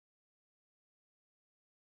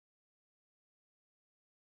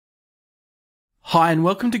Hi and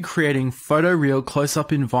welcome to creating photoreal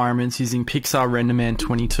close-up environments using Pixar RenderMan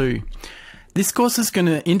 22. This course is going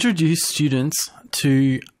to introduce students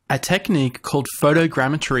to a technique called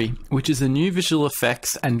photogrammetry, which is a new visual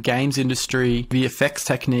effects and games industry VFX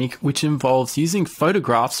technique which involves using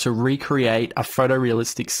photographs to recreate a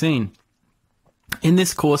photorealistic scene. In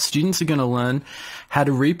this course, students are going to learn how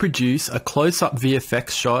to reproduce a close-up VFX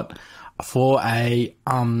shot for a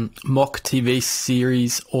mock TV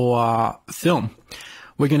series or film.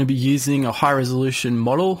 We're going to be using a high-resolution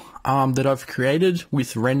model that I've created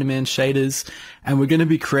with RenderMan shaders, and we're going to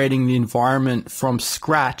be creating the environment from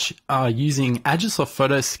scratch using Agisoft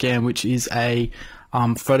Photoscan, which is a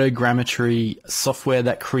photogrammetry software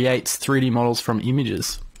that creates 3D models from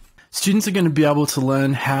images. Students are going to be able to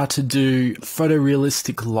learn how to do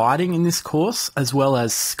photorealistic lighting in this course, as well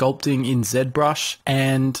as sculpting in ZBrush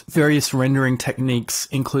and various rendering techniques,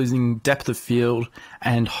 including depth of field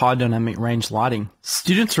and high dynamic range lighting.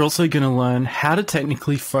 Students are also going to learn how to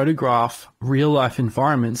technically photograph real-life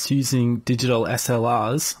environments using digital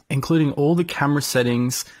SLRs, including all the camera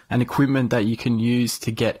settings and equipment that you can use to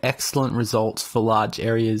get excellent results for large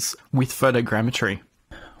areas with photogrammetry.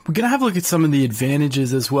 We're going to have a look at some of the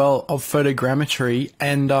advantages as well of photogrammetry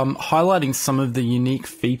and highlighting some of the unique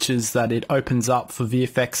features that it opens up for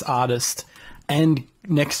VFX artists and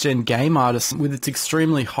next-gen game artists with its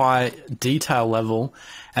extremely high detail level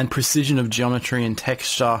and precision of geometry and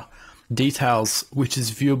texture details, which is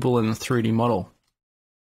viewable in the 3D model.